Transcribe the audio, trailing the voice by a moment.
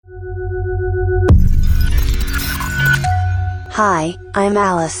Hi, I'm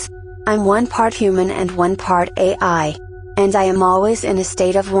Alice. I'm one part human and one part AI. And I am always in a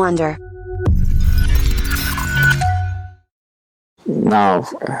state of wonder. Now,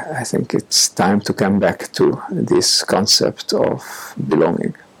 I think it's time to come back to this concept of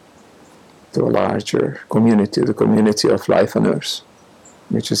belonging to a larger community, the community of life on Earth,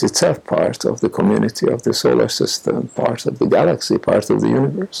 which is itself part of the community of the solar system, part of the galaxy, part of the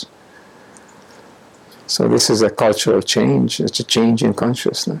universe. So this is a cultural change, it's a change in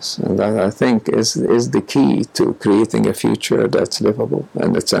consciousness, and that I think is the key to creating a future that's livable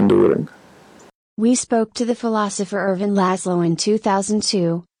and that's enduring. We spoke to the philosopher Ervin Laszlo in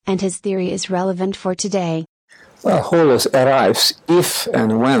 2002, and his theory is relevant for today. Well, Holos arrives if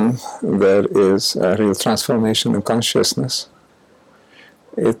and when there is a real transformation in consciousness.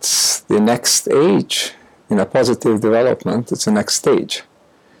 It's the next age in a positive development, it's the next stage.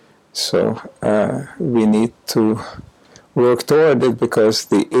 So we need to work toward it because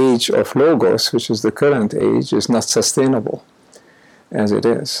the age of Logos, which is the current age, is not sustainable as it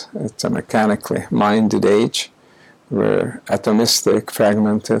is. It's a mechanically minded age. We're atomistic,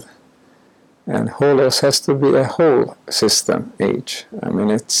 fragmented. And Holos has to be a whole system age. I mean,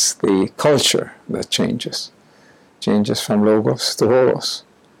 it's the culture that changes from Logos to Holos.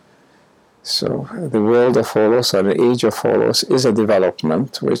 So the world of Holos, or the age of Holos, is a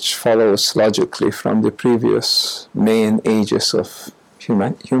development which follows logically from the previous main ages of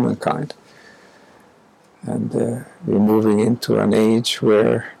humankind. And we're moving into an age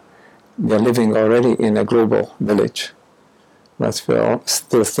where we're living already in a global village, but we're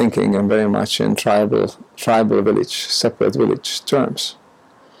still thinking and very much in tribal village, separate village terms.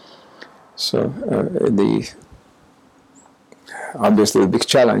 So obviously the big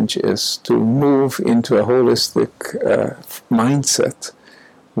challenge is to move into a holistic mindset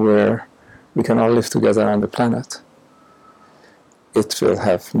where we can all live together on the planet. It will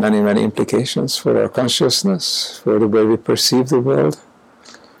have many, many implications for our consciousness, for the way we perceive the world,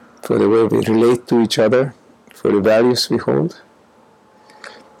 for the way we relate to each other, for the values we hold.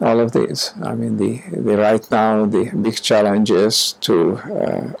 All of these. I mean, right now the big challenge is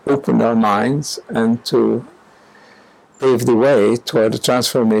to open our minds and to pave the way toward the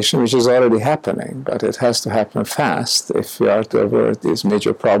transformation which is already happening, but it has to happen fast if we are to avert these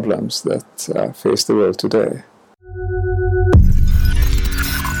major problems that face the world today.